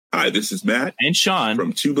Hi, this is Matt and Sean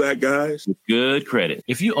from Two Black Guys with Good Credit.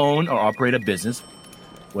 If you own or operate a business,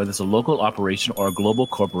 whether it's a local operation or a global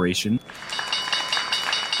corporation,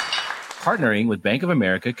 partnering with Bank of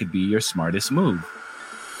America could be your smartest move.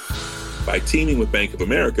 By teaming with Bank of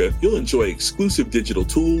America, you'll enjoy exclusive digital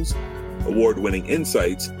tools, award-winning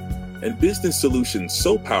insights, and business solutions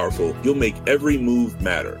so powerful you'll make every move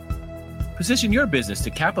matter. Position your business to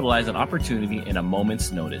capitalize on opportunity in a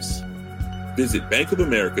moment's notice. Visit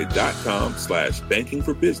bankofamerica.com/banking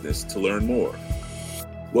for business to learn more.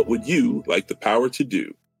 What would you like the power to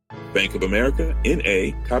do? Bank of America,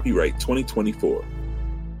 N.A., copyright 2024.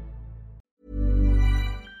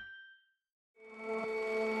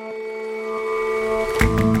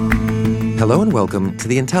 Hello and welcome to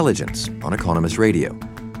The Intelligence on Economist Radio.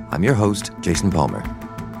 I'm your host, Jason Palmer.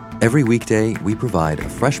 Every weekday, we provide a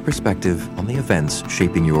fresh perspective on the events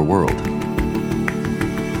shaping your world.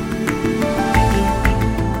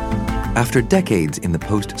 After decades in the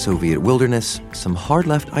post-Soviet wilderness, some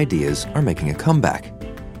hard-left ideas are making a comeback.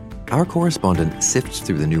 Our correspondent sifts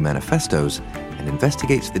through the new manifestos and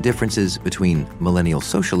investigates the differences between millennial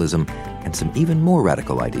socialism and some even more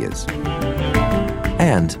radical ideas.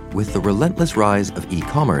 And with the relentless rise of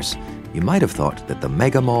e-commerce, you might have thought that the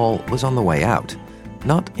mega mall was on the way out.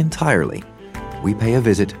 Not entirely. We pay a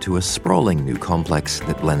visit to a sprawling new complex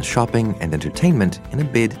that blends shopping and entertainment in a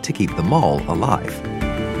bid to keep the mall alive.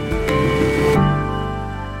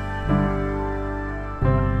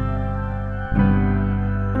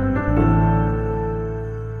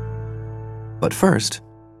 But first,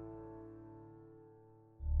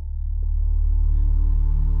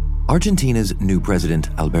 Argentina's new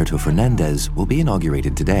president, Alberto Fernández, will be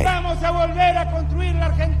inaugurated today. Vamos a volver a construir la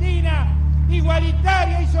Argentina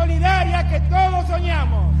igualitaria y solidaria que todos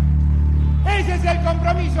soñamos. Ese es el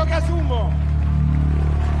compromiso que asumo.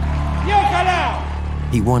 Y ojalá.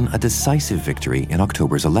 He won a decisive victory in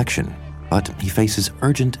October's election, but he faces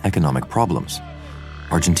urgent economic problems.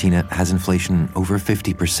 Argentina has inflation over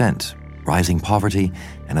 50%, rising poverty,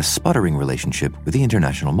 and a sputtering relationship with the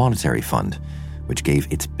International Monetary Fund, which gave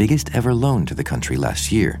its biggest ever loan to the country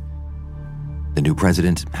last year. The new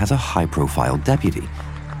president has a high-profile deputy.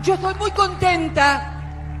 Yo estoy muy contenta.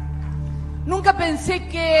 Nunca pensé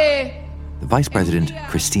que... The vice president,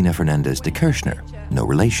 Cristina Fernández de Kirchner, no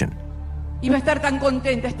relation. Iba a estar tan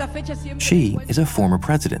contenta. Esta fecha siempre... She is a former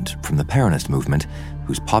president from the Peronist movement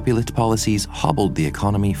whose populist policies hobbled the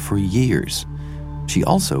economy for years. She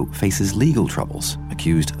also faces legal troubles,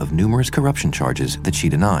 accused of numerous corruption charges that she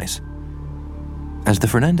denies. As the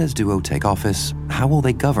Fernández duo take office, how will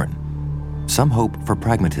they govern? Some hope for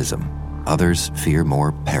pragmatism. Others fear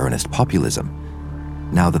more Peronist populism.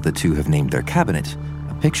 Now that the two have named their cabinet,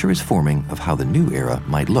 a picture is forming of how the new era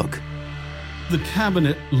might look. The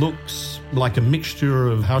cabinet looks like a mixture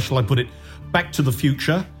of, how shall I put it, back to the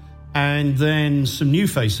future, and then some new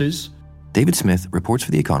faces. David Smith reports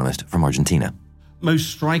for The Economist from Argentina.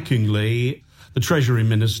 Most strikingly, the Treasury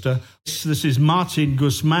Minister. This is Martin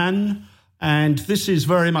Guzman, and this is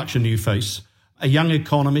very much a new face. A young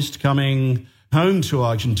economist coming home to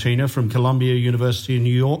Argentina from Columbia University in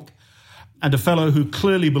New York, and a fellow who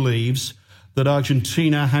clearly believes that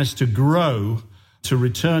Argentina has to grow to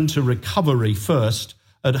return to recovery first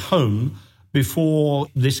at home before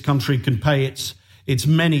this country can pay its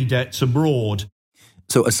many debts abroad.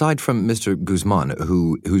 So aside from Mr. Guzman,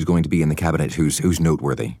 who's going to be in the cabinet, who's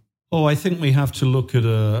noteworthy? Oh, I think we have to look at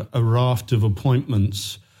a raft of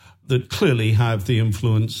appointments that clearly have the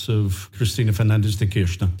influence of Cristina Fernández de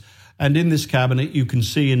Kirchner. And in this cabinet, you can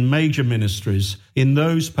see in major ministries, in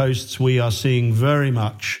those posts we are seeing very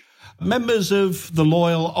much members of the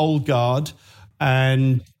loyal old guard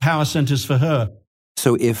and power centres for her.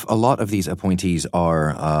 So if a lot of these appointees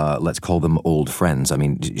are, let's call them old friends, I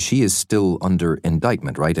mean, she is still under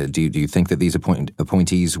indictment, right? Do you think that these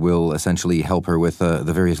appointees will essentially help her with the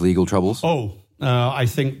various legal troubles? I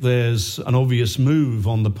think there's an obvious move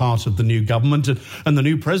on the part of the new government, and the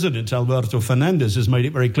new president, Alberto Fernández, has made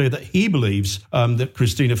it very clear that he believes that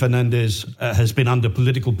Cristina Fernández has been under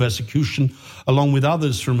political persecution, along with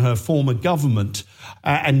others from her former government.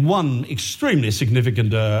 And one extremely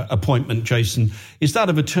significant appointment, Jason, is that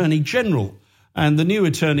of Attorney General. And the new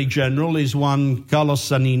Attorney General is one Carlos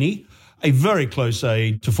Zanini, a very close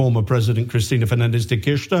aide to former President Cristina Fernández de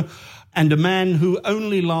Kirchner, and a man who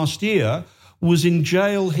only last year was in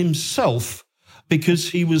jail himself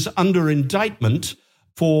because he was under indictment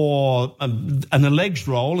for an alleged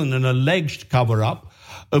role and an alleged cover-up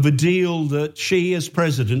of a deal that she, as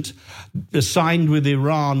president, signed with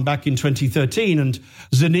Iran back in 2013. And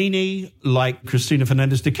Zanini, like Cristina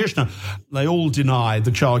Fernández de Kirchner, they all deny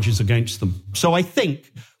the charges against them. So I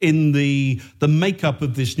think in the makeup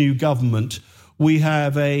of this new government, we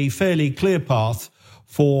have a fairly clear path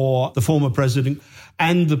for the former president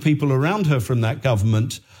and the people around her from that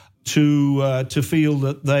government to feel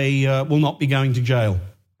that they will not be going to jail.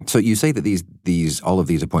 So you say that all of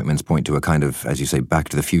these appointments point to a kind of, as you say, back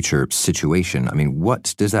to the future situation. I mean,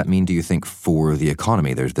 what does that mean, do you think, for the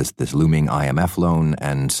economy? There's this looming IMF loan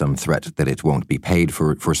and some threat that it won't be paid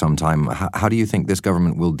for some time. How do you think this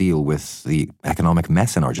government will deal with the economic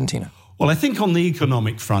mess in Argentina? Well, I think on the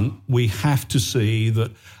economic front, we have to see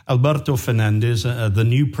that Alberto Fernández, the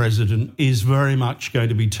new president, is very much going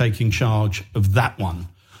to be taking charge of that one.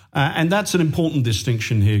 And that's an important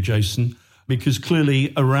distinction here, Jason, because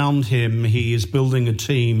clearly around him he is building a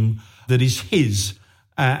team that is his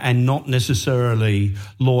and not necessarily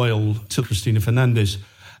loyal to Cristina Fernández.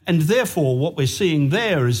 And therefore what we're seeing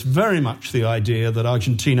there is very much the idea that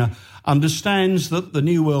Argentina understands that the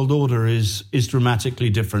New World Order is dramatically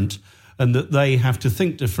different and that they have to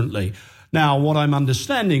think differently. Now, what I'm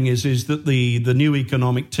understanding is that the new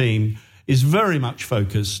economic team is very much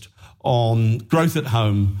focused on growth at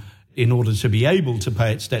home in order to be able to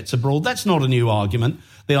pay its debts abroad. That's not a new argument.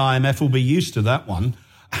 The IMF will be used to that one.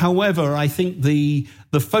 However, I think the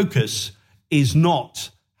focus is not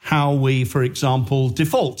how we, for example,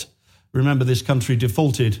 default. Remember, this country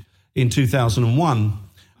defaulted in 2001,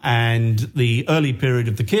 and the early period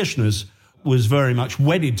of the Kirchners was very much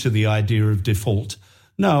wedded to the idea of default.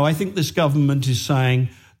 No, I think this government is saying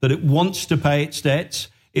that it wants to pay its debts,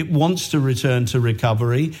 it wants to return to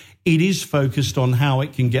recovery, it is focused on how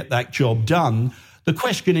it can get that job done. The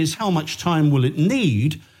question is, how much time will it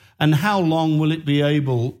need and how long will it be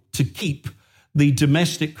able to keep the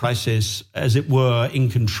domestic crisis, as it were, in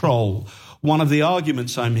control? One of the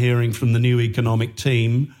arguments I'm hearing from the new economic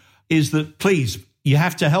team is that, please, you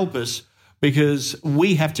have to help us because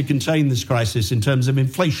we have to contain this crisis in terms of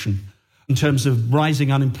inflation, in terms of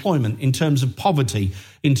rising unemployment, in terms of poverty,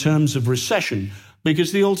 in terms of recession,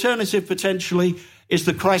 because the alternative potentially is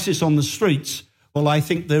the crisis on the streets. Well, I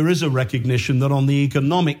think there is a recognition that on the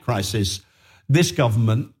economic crisis, this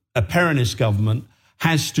government, a Peronist government,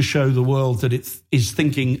 has to show the world that it is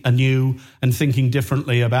thinking anew and thinking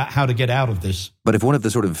differently about how to get out of this. But if one of the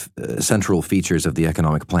sort of central features of the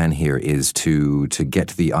economic plan here is to get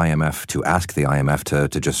the IMF, to ask the IMF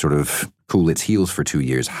to just sort of cool its heels for 2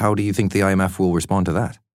 years, how do you think the IMF will respond to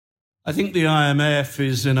that? I think the IMF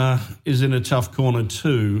is in a tough corner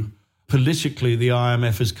too. Politically, the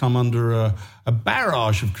IMF has come under a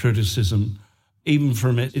barrage of criticism, even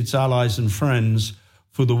from its allies and friends,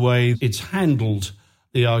 for the way it's handled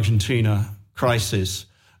the Argentina crisis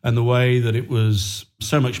and the way that it was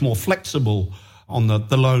so much more flexible on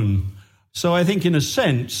the loan. So I think in a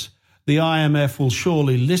sense, the IMF will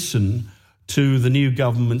surely listen to the new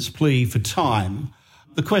government's plea for time.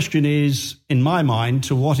 The question is, in my mind,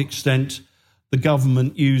 to what extent the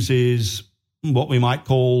government uses what we might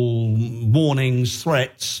call warnings,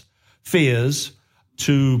 threats, fears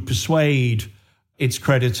to persuade its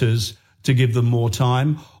creditors to give them more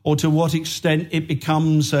time, or to what extent it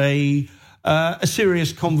becomes a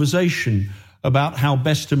serious conversation about how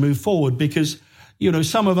best to move forward. Because, you know,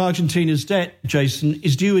 some of Argentina's debt, Jason,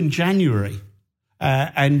 is due in January.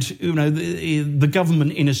 And, you know, the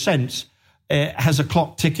government, in a sense, has a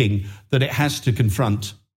clock ticking that it has to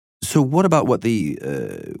confront. So what about what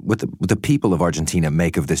the people of Argentina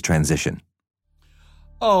make of this transition?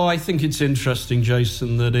 Oh, I think it's interesting,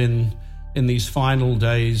 Jason, that in these final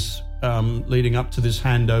days leading up to this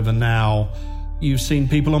handover now, you've seen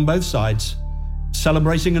people on both sides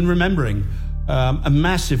celebrating and remembering. A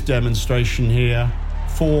massive demonstration here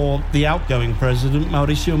for the outgoing president,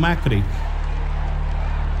 Mauricio Macri.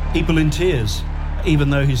 People in tears, even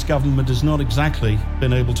though his government has not exactly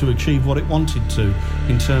been able to achieve what it wanted to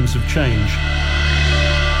in terms of change.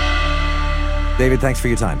 David, thanks for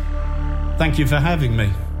your time. Thank you for having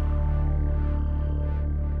me.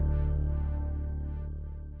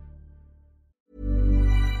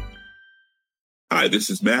 Hi, this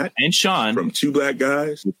is Matt and Sean from Two Black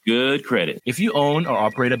Guys with Good Credit. If you own or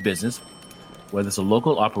operate a business, whether it's a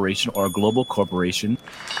local operation or a global corporation,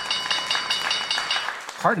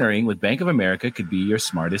 partnering with Bank of America could be your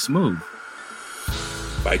smartest move.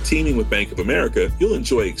 By teaming with Bank of America, you'll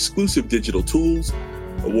enjoy exclusive digital tools,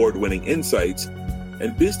 award-winning insights,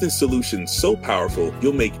 and business solutions so powerful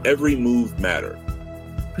you'll make every move matter.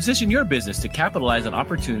 Position your business to capitalize on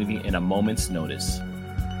opportunity in a moment's notice.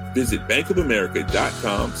 Visit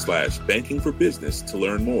bankofamerica.com/banking for business to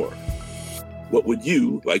learn more. What would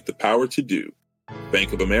you like the power to do?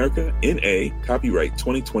 Bank of America, N.A., copyright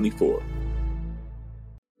 2024.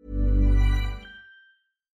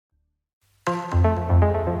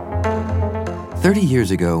 "30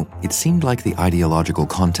 years ago, it seemed like the ideological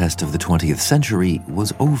contest of the 20th century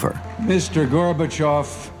was over. Mr.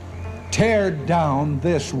 Gorbachev, tear down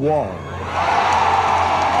this wall."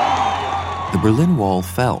 The Berlin Wall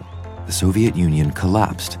fell. The Soviet Union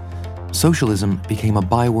collapsed. Socialism became a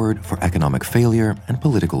byword for economic failure and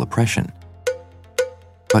political oppression.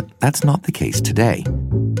 But that's not the case today.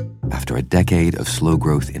 After a decade of slow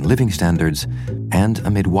growth in living standards, and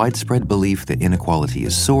amid widespread belief that inequality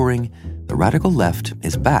is soaring, the radical left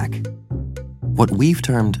is back. What we've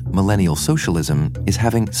termed millennial socialism is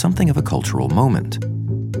having something of a cultural moment.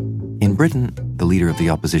 In Britain, the leader of the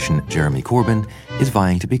opposition, Jeremy Corbyn, is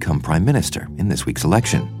vying to become Prime Minister in this week's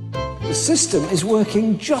election. The system is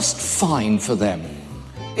working just fine for them.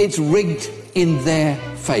 It's rigged in their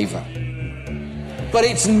favour. But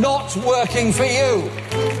it's not working for you.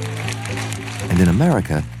 And in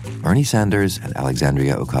America, Bernie Sanders and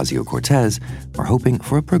Alexandria Ocasio-Cortez are hoping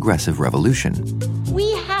for a progressive revolution. We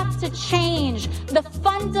have to change the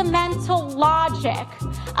fundamental logic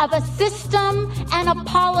of a system and a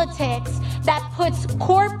politics that puts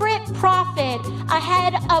corporate profit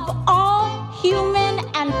ahead of all human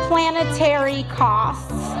and planetary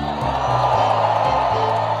costs.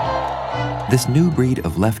 This new breed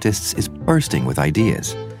of leftists is bursting with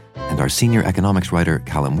ideas, and our senior economics writer,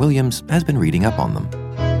 Callum Williams, has been reading up on them.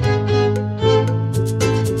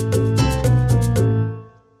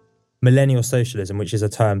 Millennial socialism, which is a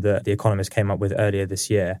term that The Economist came up with earlier this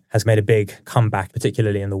year, has made a big comeback,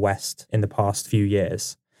 particularly in the West, in the past few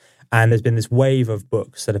years. And there's been this wave of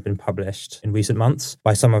books that have been published in recent months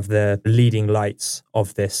by some of the leading lights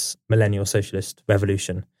of this millennial socialist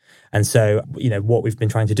revolution. And so, what we've been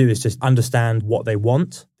trying to do is just understand what they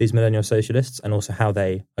want, these millennial socialists, and also how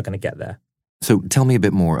they are going to get there. So tell me a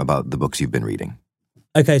bit more about the books you've been reading.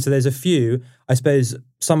 Okay, so there's a few. I suppose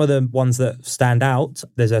some of the ones that stand out,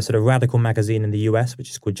 there's a sort of radical magazine in the US, which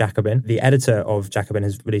is called Jacobin. The editor of Jacobin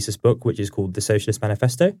has released this book, which is called The Socialist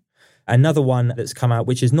Manifesto. Another one that's come out,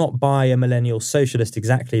 which is not by a millennial socialist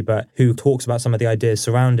exactly, but who talks about some of the ideas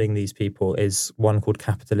surrounding these people, is one called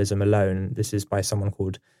Capitalism Alone. This is by someone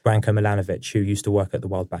called Branko Milanovic, who used to work at the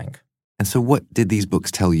World Bank. And so what did these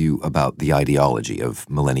books tell you about the ideology of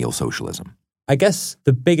millennial socialism? I guess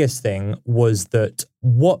the biggest thing was that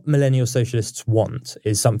what millennial socialists want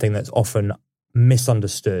is something that's often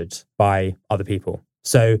misunderstood by other people.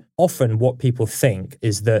 So often what people think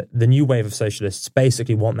is that the new wave of socialists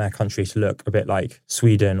basically want their country to look a bit like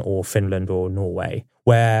Sweden or Finland or Norway,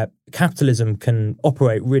 where capitalism can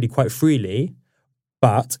operate really quite freely,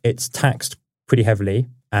 but it's taxed pretty heavily,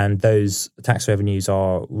 and those tax revenues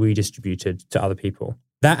are redistributed to other people.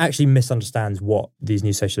 That actually misunderstands what these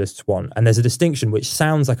new socialists want. And there's a distinction which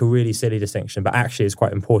sounds like a really silly distinction, but actually is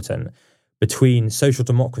quite important, between social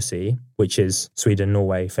democracy, which is Sweden,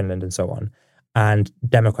 Norway, Finland, and so on, and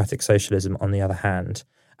democratic socialism on the other hand.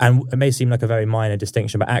 And it may seem like a very minor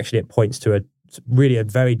distinction, but actually it points to a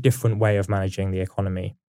very different way of managing the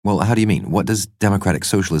economy. Well, how do you mean? What does democratic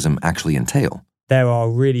socialism actually entail? There are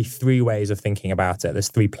really three ways of thinking about it. There's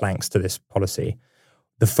three planks to this policy.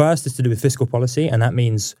 The first is to do with fiscal policy, and that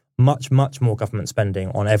means much, much more government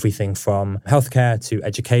spending on everything from healthcare to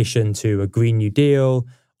education to a Green New Deal,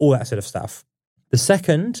 all that sort of stuff. The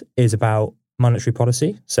second is about monetary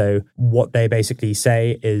policy. So what they basically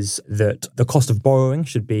say is that the cost of borrowing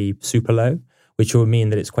should be super low, which will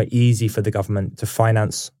mean that it's quite easy for the government to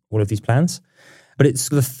finance all of these plans. But it's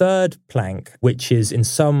the third plank, which is in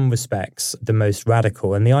some respects the most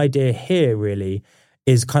radical. And the idea here really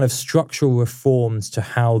is kind of structural reforms to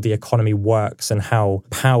how the economy works and how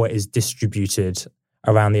power is distributed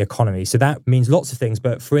around the economy. So that means lots of things,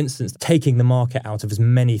 but for instance, taking the market out of as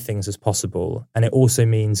many things as possible. And it also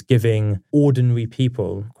means giving ordinary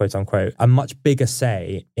people, quote unquote, a much bigger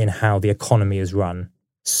say in how the economy is run.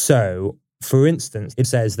 So, for instance, it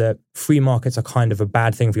says that free markets are kind of a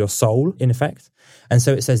bad thing for your soul, in effect. And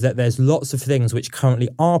so it says that there's lots of things which currently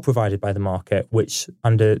are provided by the market, which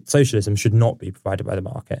under socialism should not be provided by the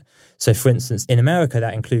market. So, for instance, in America,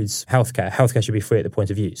 that includes healthcare. Healthcare should be free at the point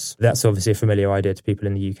of use. That's obviously a familiar idea to people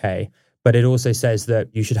in the UK. But it also says that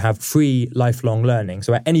you should have free lifelong learning.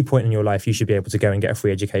 So at any point in your life, you should be able to go and get a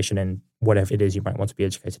free education in whatever it is you might want to be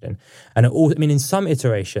educated in. And in some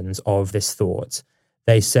iterations of this thought,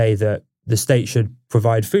 they say that the state should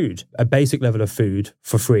provide food, a basic level of food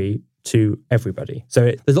for free to everybody.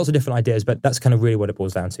 So there's lots of different ideas, but that's kind of really what it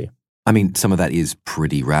boils down to. I mean, some of that is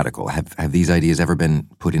pretty radical. Have these ideas ever been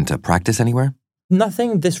put into practice anywhere?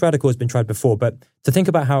 Nothing this radical has been tried before, but to think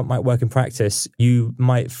about how it might work in practice, you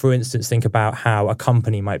might, for instance, think about how a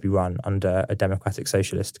company might be run under a democratic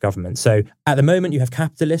socialist government. So at the moment, you have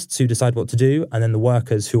capitalists who decide what to do, and then the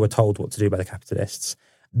workers who are told what to do by the capitalists.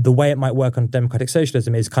 The way it might work on democratic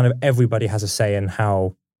socialism is kind of everybody has a say in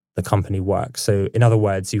how the company works. So in other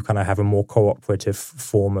words, you kind of have a more cooperative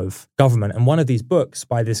form of government. And one of these books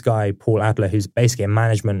by this guy, Paul Adler, who's basically a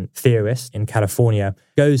management theorist in California,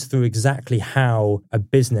 goes through exactly how a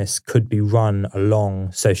business could be run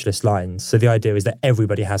along socialist lines. So the idea is that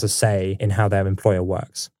everybody has a say in how their employer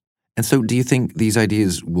works. And so do you think these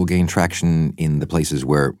ideas will gain traction in the places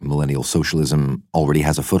where millennial socialism already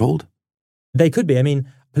has a foothold? They could be. I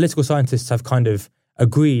mean, political scientists have kind of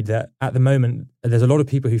agreed that at the moment, there's a lot of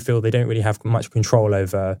people who feel they don't really have much control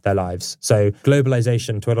over their lives. So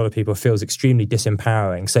globalization to a lot of people feels extremely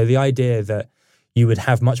disempowering. So the idea that you would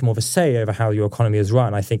have much more of a say over how your economy is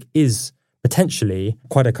run, I think, is potentially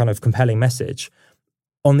quite a kind of compelling message.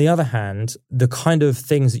 On the other hand, the kind of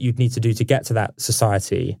things that you'd need to do to get to that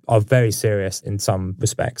society are very serious in some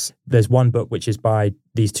respects. There's one book which is by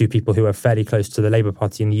these two people who are fairly close to the Labour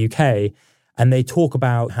Party in the UK, and they talk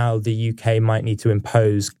about how the UK might need to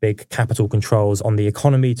impose big capital controls on the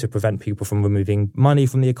economy to prevent people from removing money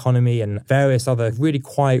from the economy and various other really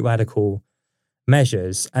quite radical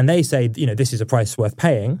measures. And they say, this is a price worth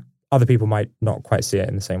paying. Other people might not quite see it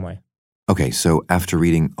in the same way. Okay, so after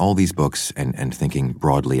reading all these books and thinking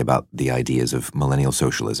broadly about the ideas of millennial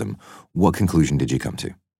socialism, what conclusion did you come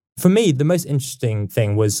to? For me, the most interesting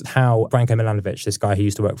thing was how Branko Milanovic, this guy who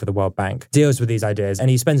used to work for the World Bank, deals with these ideas. And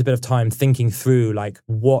he spends a bit of time thinking through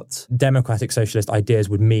what democratic socialist ideas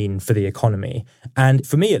would mean for the economy. And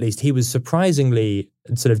for me, at least, he was surprisingly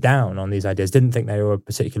sort of down on these ideas, didn't think they were a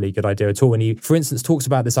particularly good idea at all. And he, for instance, talks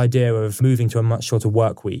about this idea of moving to a much shorter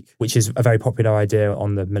work week, which is a very popular idea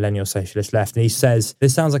on the millennial socialist left. And he says,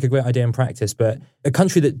 this sounds like a great idea in practice, but a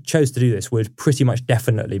country that chose to do this would pretty much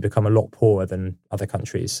definitely become a lot poorer than other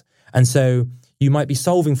countries. And so you might be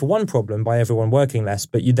solving for one problem by everyone working less,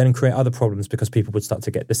 but you then create other problems because people would start to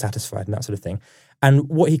get dissatisfied and that sort of thing. And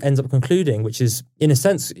what he ends up concluding, which is, in a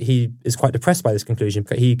sense, he is quite depressed by this conclusion,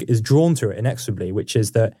 but he is drawn to it inexorably, which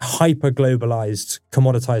is that hyper-globalized,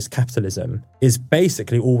 commoditized capitalism is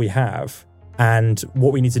basically all we have. And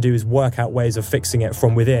what we need to do is work out ways of fixing it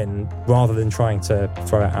from within rather than trying to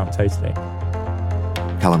throw it out totally.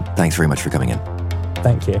 Callum, thanks very much for coming in.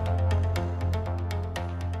 Thank you.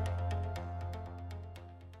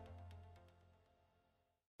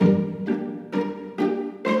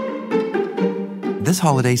 This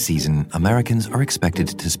holiday season, Americans are expected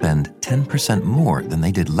to spend 10% more than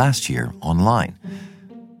they did last year online.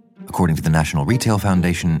 According to the National Retail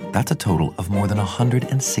Foundation, that's a total of more than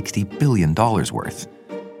 $160 billion worth.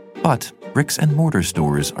 But bricks and mortar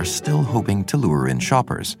stores are still hoping to lure in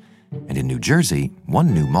shoppers. And in New Jersey,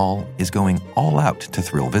 one new mall is going all out to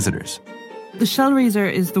thrill visitors. The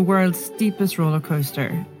Shellraiser is the world's steepest roller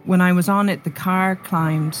coaster. When I was on it, the car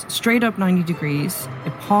climbed straight up 90 degrees.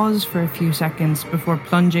 It paused for a few seconds before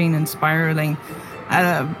plunging and spiraling at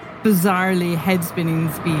a bizarrely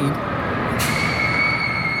head-spinning speed.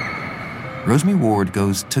 Rosemary Ward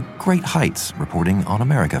goes to great heights reporting on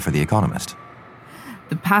America for The Economist.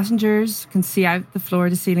 The passengers can see out the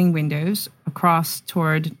floor-to-ceiling windows across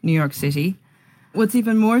toward New York City. What's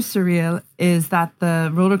even more surreal is that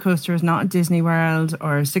the roller coaster is not at Disney World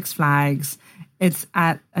or Six Flags. It's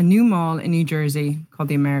at a new mall in New Jersey called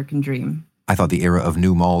the American Dream. I thought the era of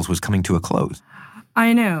new malls was coming to a close.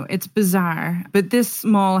 I know, it's bizarre. But this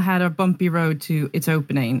mall had a bumpy road to its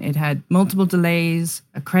opening. It had multiple delays,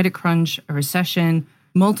 a credit crunch, a recession,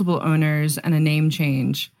 multiple owners, and a name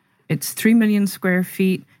change. It's 3 million square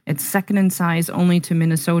feet. It's second in size only to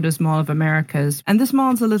Minnesota's Mall of Americas. And this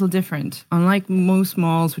mall's a little different. Unlike most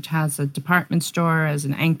malls, which has a department store as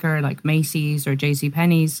an anchor like Macy's or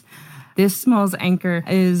JCPenney's, this mall's anchor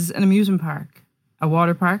is an amusement park, a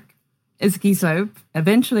water park, a ski slope,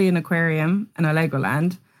 eventually an aquarium and a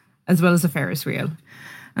Legoland, as well as a Ferris wheel.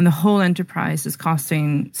 And the whole enterprise is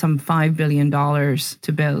costing some $5 billion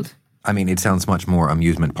to build. I mean, it sounds much more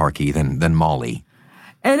amusement parky than mall-y.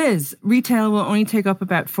 It is. Retail will only take up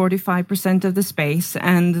about 45% of the space,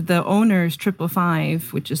 and the owners,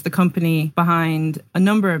 555, which is the company behind a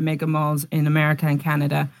number of mega malls in America and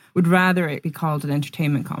Canada, would rather it be called an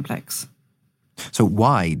entertainment complex. So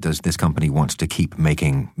why does this company want to keep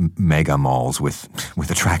making mega malls with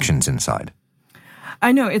attractions inside?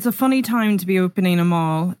 I know, it's a funny time to be opening a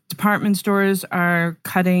mall. Department stores are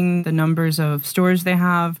cutting the numbers of stores they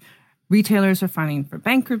have. Retailers are filing for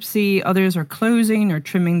bankruptcy, others are closing or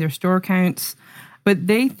trimming their store counts. But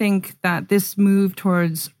they think that this move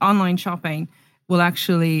towards online shopping will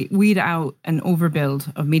actually weed out an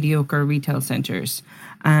overbuild of mediocre retail centres.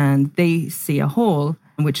 And they see a hole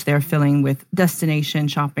in which they're filling with destination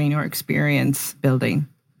shopping or experience building.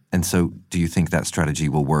 And so do you think that strategy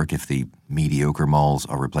will work if the mediocre malls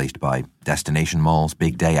are replaced by destination malls,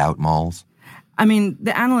 big day out malls? I mean,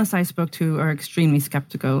 the analysts I spoke to are extremely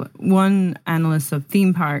skeptical. One analyst of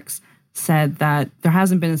theme parks said that there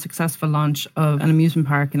hasn't been a successful launch of an amusement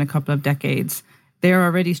park in a couple of decades. They're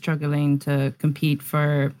already struggling to compete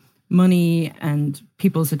for money and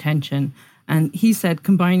people's attention. And he said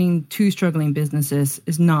combining two struggling businesses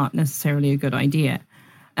is not necessarily a good idea.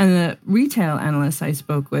 And the retail analyst I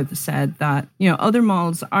spoke with said that, other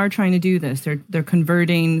malls are trying to do this. They're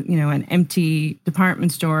converting, an empty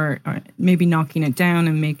department store, or maybe knocking it down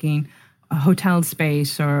and making a hotel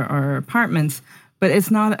space or apartments. But it's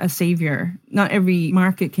not a savior. Not every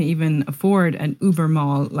market can even afford an Uber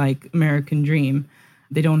mall like American Dream.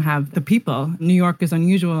 They don't have the people. New York is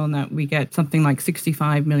unusual in that we get something like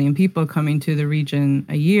 65 million people coming to the region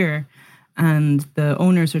a year. And the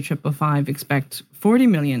owners of 555 expect 40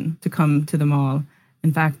 million to come to the mall.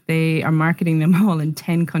 In fact, they are marketing the mall in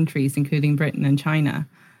 10 countries, including Britain and China.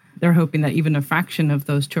 They're hoping that even a fraction of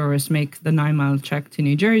those tourists make the 9-mile trek to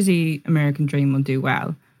New Jersey. American Dream will do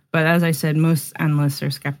well. But as I said, most analysts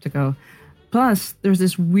are skeptical. Plus, there's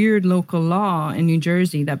this weird local law in New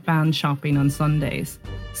Jersey that bans shopping on Sundays.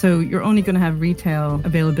 So you're only going to have retail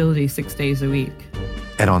availability 6 days a week.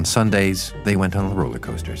 And on Sundays, they went on the roller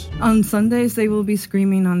coasters. On Sundays, they will be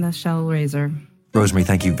screaming on the Shell Razor. Rosemary,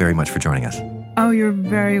 thank you very much for joining us. Oh, you're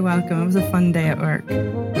very welcome. It was a fun day at work.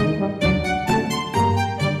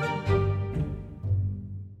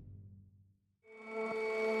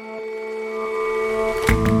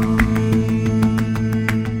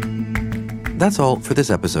 That's all for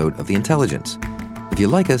this episode of The Intelligence. If you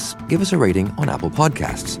like us, give us a rating on Apple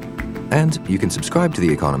Podcasts. And you can subscribe to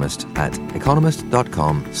The Economist at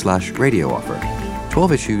economist.com/radio offer.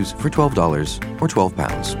 12 issues for $12 or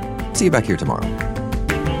 £12. See you back here tomorrow.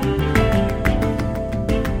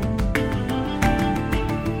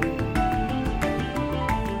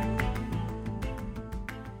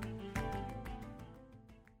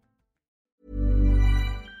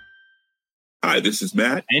 Hi, this is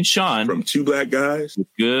Matt and Sean from Two Black Guys with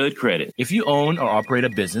Good Credit. If you own or operate a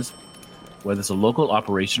business, whether it's a local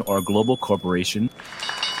operation or a global corporation,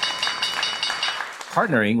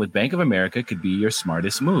 partnering with Bank of America could be your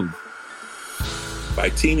smartest move. By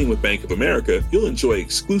teaming with Bank of America, you'll enjoy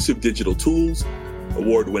exclusive digital tools,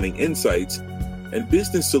 award-winning insights, and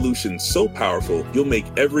business solutions so powerful you'll make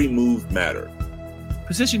every move matter.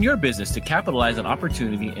 Position your business to capitalize on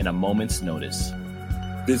opportunity in a moment's notice.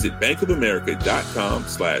 Visit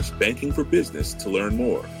bankofamerica.com/banking for business to learn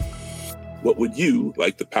more. What would you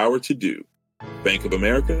like the power to do? Bank of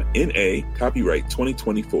America, N.A., copyright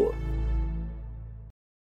 2024.